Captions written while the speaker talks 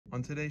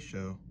On today's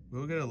show,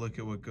 we'll get a look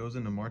at what goes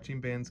into marching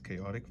band's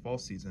chaotic fall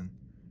season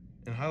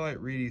and highlight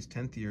Reedy's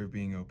 10th year of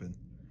being open.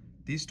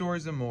 These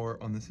stories and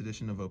more on this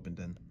edition of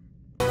OPENDen.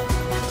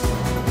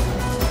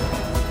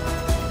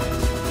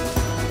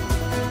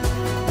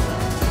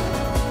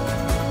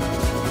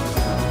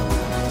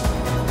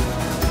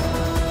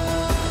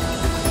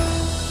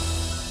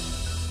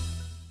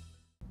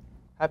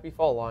 Happy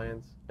Fall,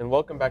 Lions, and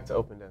welcome back to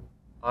OPENDen.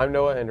 I'm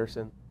Noah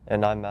Anderson.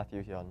 And I'm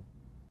Matthew Hyun.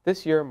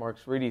 This year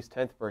marks Reedy's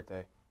 10th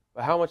birthday,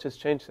 but how much has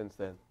changed since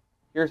then?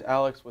 Here's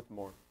Alex with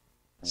more.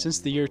 Since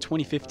the year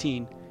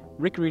 2015,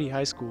 Reedy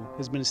High School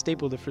has been a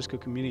staple of the Frisco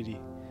community,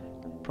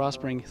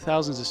 prospering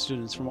thousands of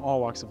students from all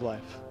walks of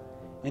life.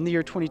 In the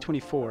year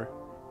 2024,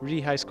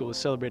 Reedy High School is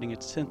celebrating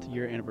its 10th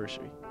year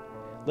anniversary.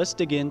 Let's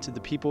dig into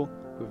the people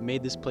who have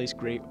made this place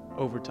great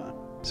over time.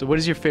 So what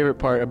is your favorite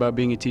part about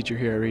being a teacher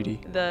here at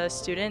Reedy? The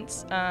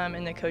students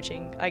and the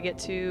coaching. I get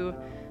to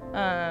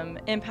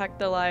impact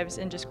their lives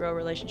and just grow a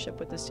relationship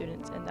with the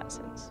students in that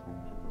sense.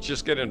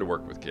 Just getting to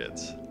work with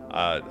kids.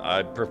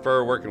 I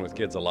prefer working with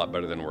kids a lot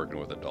better than working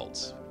with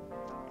adults.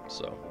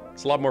 So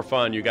it's a lot more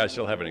fun. You guys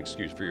still have an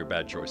excuse for your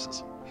bad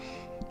choices.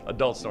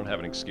 Adults don't have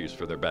an excuse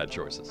for their bad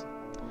choices.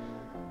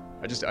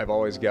 I've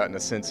always gotten a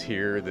sense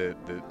here that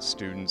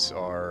students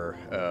are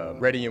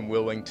ready and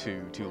willing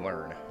to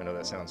learn. I know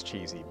that sounds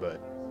cheesy,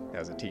 but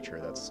as a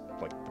teacher, that's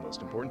like the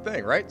most important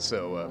thing, right?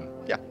 So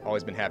yeah,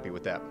 always been happy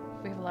with that.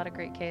 We have a lot of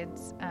great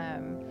kids.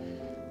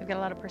 We've got a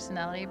lot of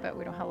personality, but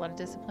we don't have a lot of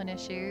discipline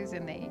issues,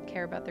 and they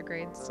care about their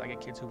grades. I get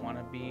kids who want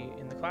to be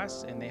in the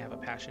class, and they have a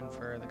passion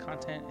for the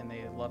content, and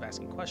they love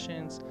asking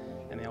questions,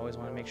 and they always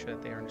want to make sure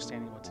that they are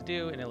understanding what to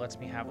do, and it lets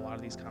me have a lot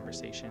of these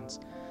conversations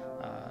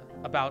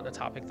about a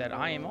topic that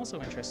I am also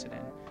interested in.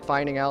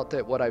 Finding out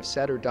that what I've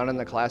said or done in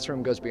the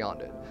classroom goes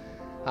beyond it.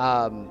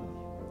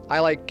 I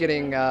like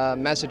getting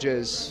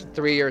messages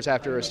 3 years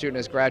after a student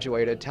has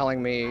graduated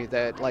telling me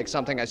that like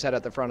something I said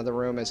at the front of the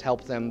room has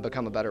helped them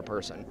become a better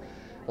person.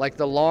 Like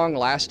the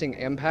long-lasting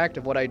impact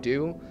of what I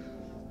do,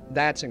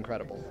 that's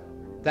incredible.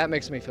 That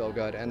makes me feel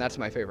good, and that's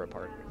my favorite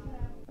part.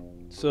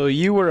 So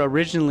you were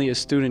originally a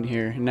student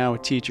here, and now a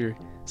teacher.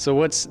 So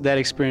what's that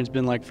experience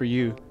been like for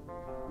you?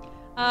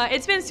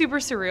 It's been super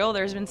surreal.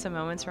 There's been some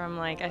moments where I'm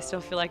like, I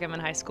still feel like I'm in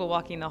high school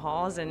walking the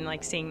halls and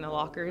like seeing the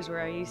lockers where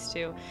I used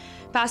to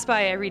pass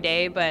by every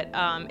day. But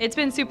it's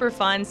been super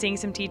fun seeing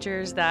some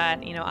teachers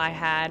that, you know, I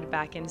had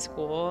back in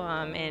school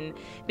and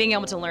being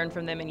able to learn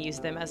from them and use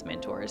them as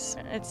mentors.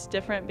 It's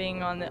different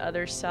being on the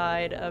other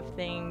side of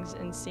things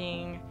and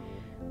seeing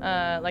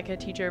like a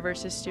teacher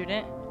versus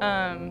student.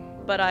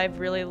 But I've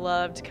really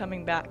loved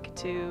coming back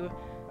to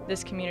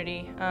this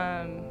community.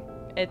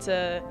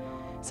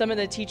 Some of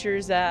the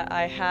teachers that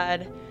I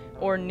had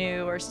or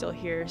knew are still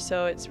here,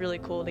 so it's really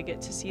cool to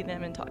get to see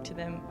them and talk to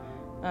them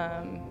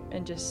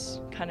and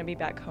just kind of be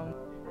back home.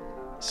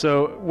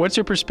 So what's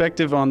your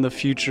perspective on the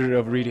future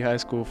of Reedy High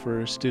School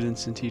for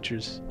students and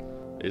teachers?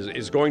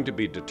 Is going to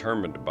be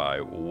determined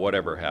by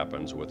whatever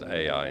happens with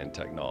AI and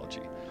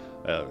technology.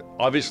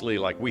 Obviously,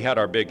 like we had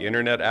our big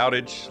internet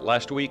outage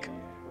last week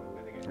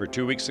or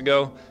 2 weeks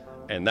ago,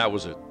 and that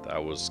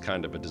was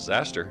kind of a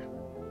disaster.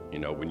 You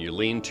know, when you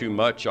lean too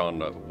much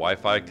on a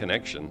Wi-Fi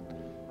connection,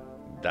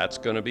 that's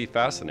going to be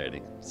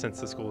fascinating.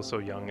 Since the school is so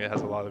young, it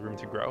has a lot of room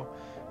to grow.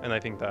 And I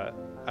think that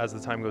as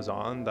the time goes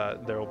on,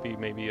 that there will be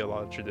maybe a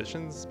lot of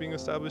traditions being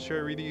established here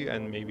at Reedy,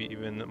 and maybe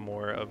even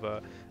more of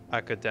a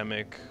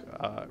academic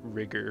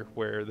rigor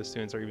where the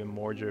students are even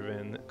more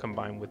driven,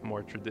 combined with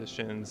more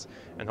traditions,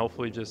 and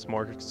hopefully just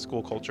more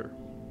school culture.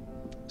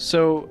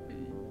 So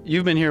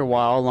you've been here a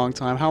while, a long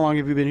time. How long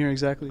have you been here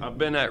exactly? I've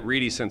been at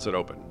Reedy since it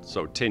opened,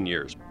 so 10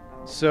 years.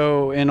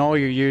 So in all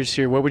your years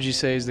here, what would you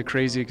say is the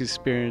craziest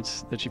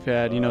experience that you've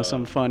had? You know,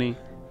 something funny,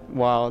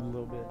 wild, a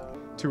little bit.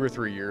 2 or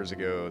 3 years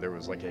ago, there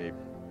was like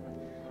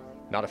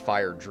not a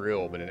fire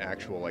drill, but an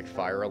actual like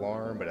fire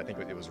alarm. But I think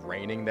it was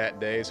raining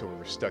that day, so we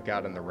were stuck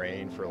out in the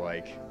rain for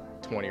like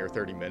 20 or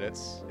 30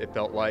 minutes, it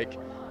felt like.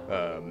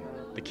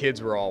 The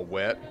kids were all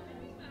wet,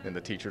 and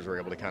the teachers were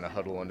able to kind of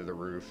huddle under the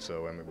roof.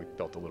 So I mean, we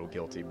felt a little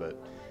guilty,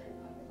 but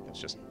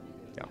it's just,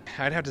 yeah.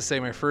 I'd have to say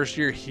my first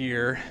year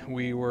here,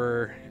 we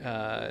were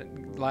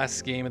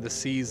last game of the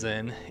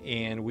season,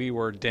 and we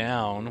were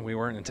down. We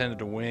weren't intended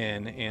to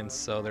win, and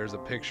so there's a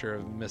picture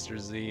of Mr.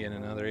 Z and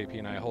another AP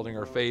and I holding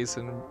our face,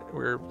 and we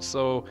were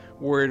so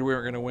worried we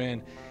weren't going to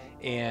win.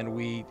 And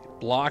we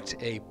blocked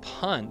a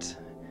punt,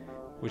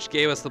 which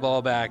gave us the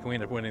ball back, and we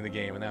ended up winning the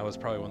game, and that was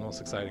probably one of the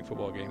most exciting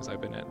football games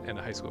I've been at in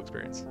a high school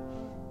experience.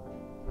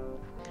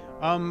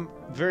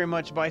 Very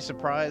much by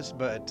surprise,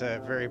 but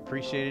very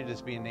appreciated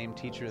as being named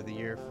Teacher of the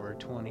Year for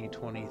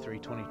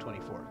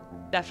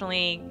 2023-2024.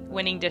 Definitely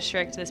winning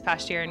district this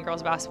past year in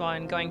girls basketball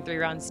and going 3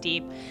 rounds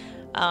deep.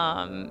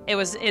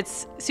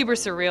 It's super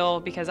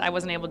surreal because I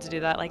wasn't able to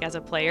do that like as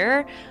a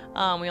player.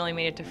 We only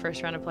made it to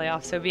first round of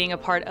playoffs, so being a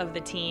part of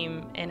the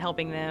team and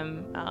helping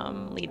them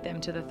lead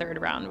them to the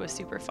 3rd round was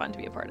super fun to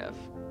be a part of.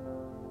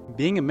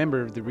 Being a member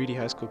of the Reedy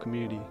High School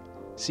community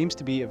seems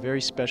to be a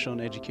very special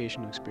and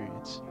educational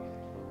experience.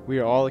 We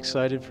are all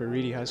excited for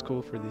Reedy High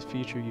School for the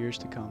future years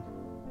to come.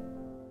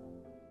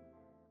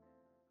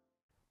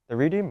 The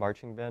Reedy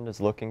Marching Band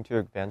is looking to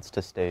advance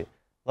to state.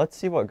 Let's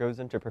see what goes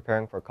into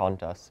preparing for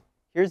contests.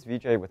 Here's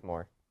VJ with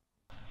more.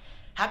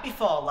 Happy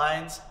fall,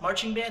 Lions!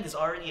 Marching Band is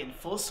already in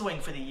full swing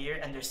for the year,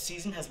 and their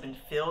season has been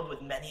filled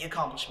with many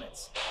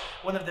accomplishments.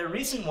 One of their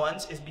recent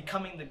ones is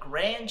becoming the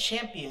grand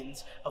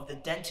champions of the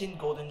Denton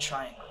Golden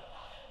Triangle.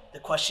 The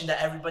question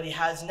that everybody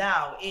has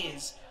now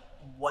is,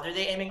 what are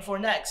they aiming for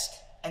next,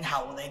 and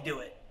how will they do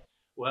it?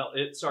 Well,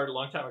 it started a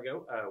long time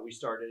ago. We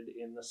started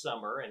in the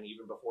summer, and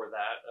even before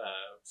that,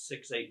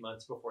 6-8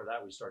 months before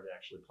that, we started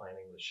actually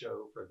planning the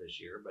show for this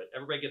year. But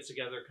everybody gets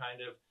together kind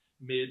of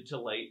mid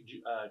to late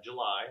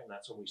July, and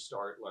that's when we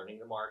start learning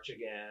to march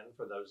again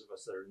for those of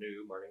us that are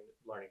new,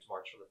 learning to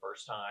march for the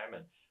first time.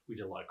 And we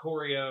did a lot of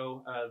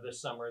choreo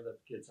this summer that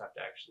the kids have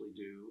to actually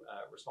do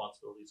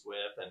responsibilities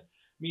with, and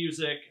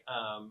music,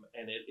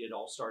 and it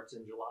all starts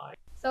in July.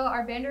 So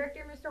our band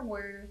director, Mr.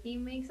 Warrior, he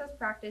makes us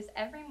practice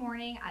every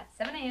morning at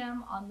 7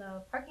 a.m. on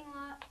the parking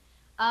lot.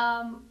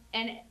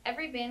 And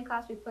every band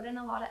class, we put in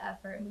a lot of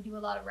effort and we do a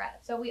lot of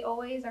reps. So we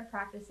always are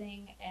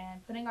practicing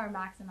and putting our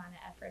max amount of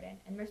effort in.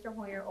 And Mr.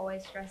 Hoyer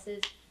always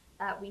stresses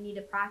that we need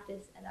to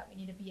practice and that we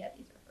need to be at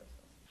these rehearsals.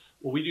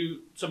 Well, we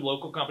do some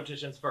local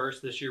competitions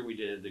first. This year we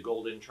did the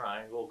Golden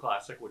Triangle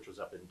Classic, which was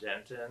up in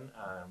Denton.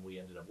 We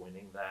ended up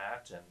winning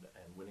that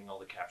and winning all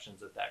the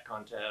captions at that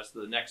contest.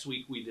 The next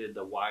week we did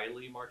the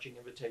Wiley Marching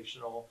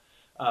Invitational.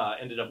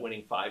 Ended up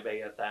winning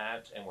 5A at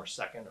that, and we're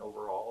second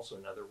overall, so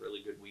another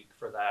really good week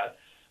for that.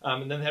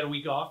 And then had a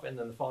week off, and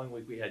then the following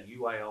week we had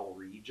UIL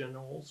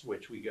Regionals,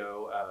 which we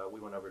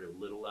went over to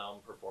Little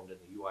Elm, performed in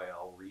the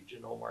UIL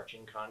Regional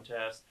Marching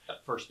Contest,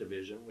 first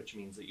division, which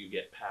means that you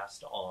get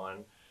passed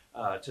on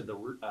to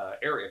the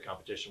area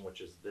competition, which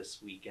is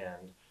this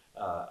weekend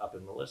up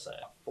in Melissa.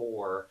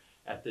 4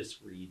 at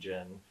this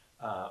region,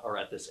 or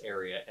at this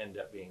area, end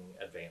up being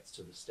advanced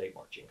to the state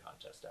marching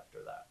contest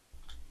after that.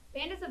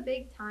 Band is a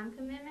big time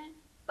commitment,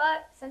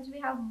 but since we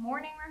have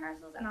morning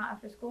rehearsals and not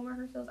after school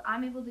rehearsals,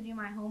 I'm able to do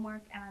my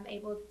homework and I'm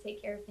able to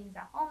take care of things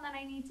at home that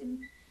I need to.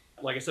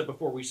 Like I said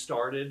before, we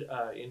started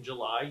in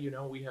July.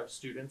 We have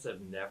students that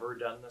have never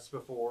done this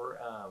before,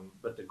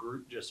 but the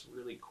group just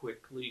really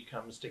quickly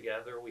comes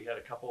together. We had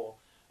a couple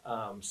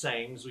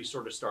sayings we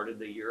sort of started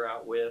the year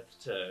out with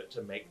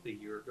to make the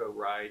year go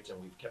right,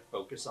 and we've kept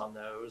focus on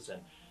those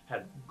and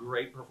had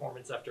great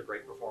performance after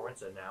great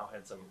performance, and now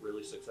had some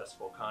really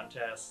successful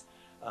contests.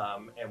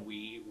 And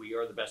we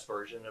are the best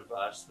version of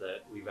us that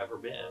we've ever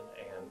been,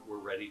 and we're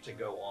ready to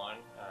go on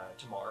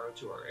tomorrow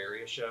to our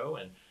area show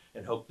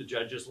and hope the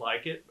judges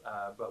like it,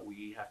 but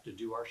we have to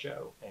do our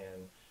show,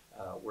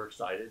 and we're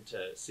excited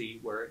to see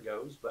where it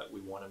goes, but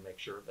we want to make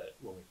sure that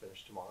when we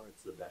finish tomorrow,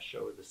 it's the best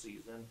show of the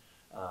season,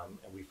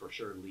 and we for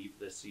sure leave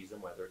this season,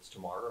 whether it's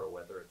tomorrow or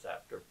whether it's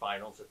after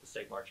finals at the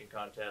state marching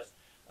contest,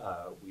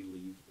 we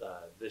leave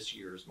this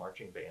year's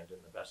marching band in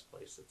the best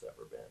place it's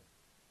ever been.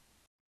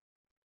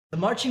 The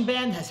marching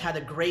band has had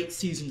a great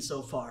season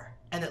so far,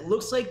 and it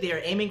looks like they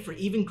are aiming for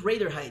even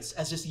greater heights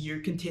as this year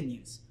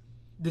continues.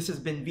 This has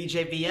been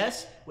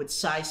VJVS with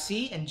Cy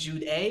C and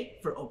Jude A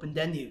for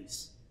OPENDen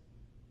News.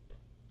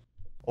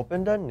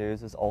 OPENDen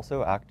News is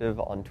also active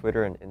on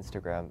Twitter and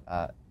Instagram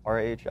at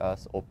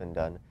RHS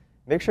OPENDen.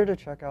 Make sure to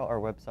check out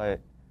our website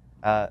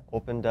at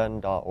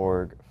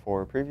openden.org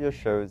for previous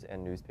shows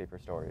and newspaper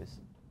stories.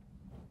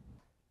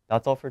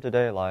 That's all for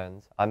today,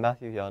 Lions. I'm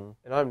Matthew Yun.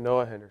 And I'm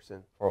Noah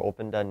Henderson. For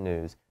OPENDen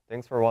News.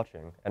 Thanks for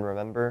watching, and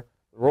remember,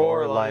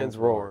 Roar, Lions,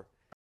 roar.